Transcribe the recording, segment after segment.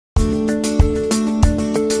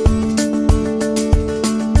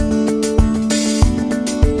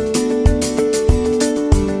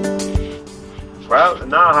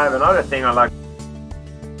Another thing I like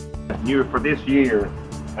new for this year,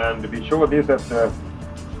 and we show this at the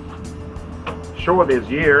show this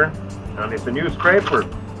year, and it's a new scraper.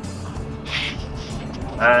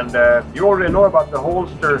 And you already know about the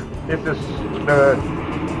holster. This is the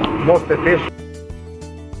most efficient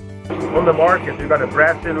on the market. You got a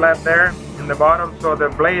brass inlet there in the bottom, so the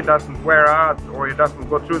blade doesn't wear out or it doesn't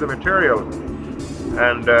go through the material.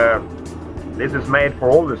 And this is made for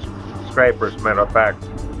all the scrapers, matter of fact.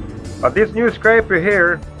 But this new scraper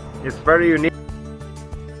here is very unique.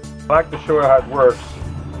 I'd like to show you how it works.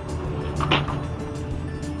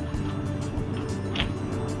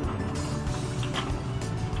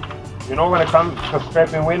 You know, when it comes to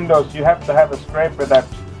scraping windows, you have to have a scraper that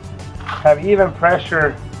have even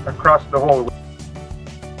pressure across the whole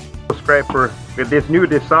scraper. With this new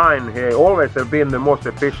design here, always have been the most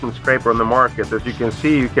efficient scraper on the market. As you can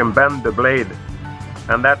see, you can bend the blade,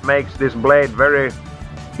 and that makes this blade very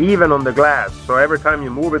even on the glass. So every time you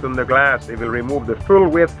move it on the glass, it will remove the full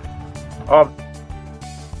width of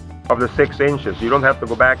the 6 inches. You don't have to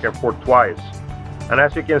go back and forth twice. And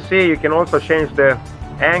as you can see, you can also change the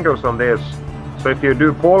angles on this. So if you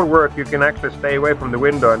do pole work, you can actually stay away from the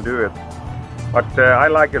window and do it. But I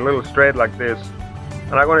like it a little straight like this.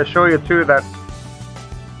 And I'm going to show you too that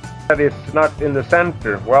it's not in the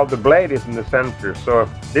center. Well, the blade is in the center. So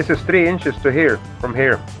this is 3 inches to here, from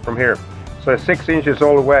here. So 6 inches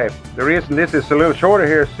all the way. The reason this is a little shorter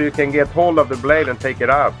here, so you can get hold of the blade and take it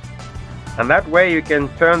out. And that way you can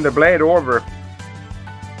turn the blade over.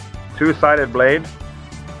 Two-sided blade.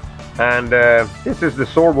 And this is the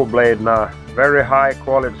Sorbo blade now. Very high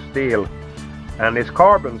quality steel. And it's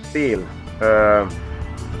carbon steel.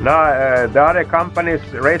 Now the other companies,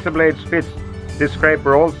 razor blades fits this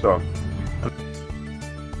scraper also.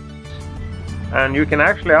 And you can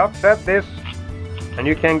actually offset this, and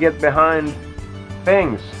you can get behind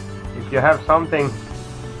things. If you have something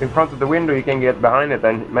in front of the window, you can get behind it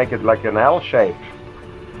and make it like an L shape.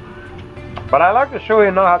 But I like to show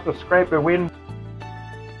you now how to scrape a window,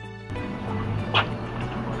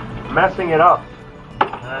 messing it up.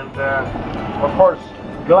 And of course,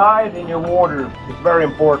 glide in your water is very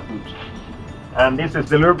important. And this is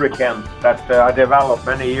the lubricant that I developed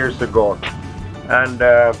many years ago. And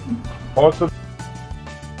also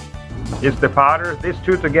is the powder. These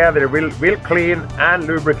two together will clean and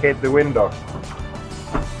lubricate the window.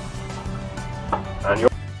 And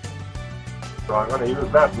so I'm going to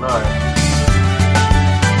use that now.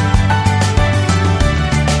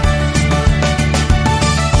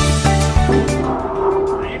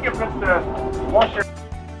 You can put the washer.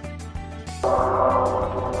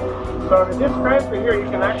 So with this scraper here, you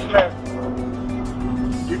can actually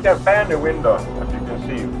fan the window, as you can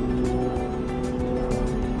see.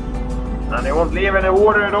 And it won't leave any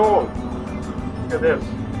water at all. Look at this.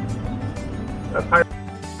 That's how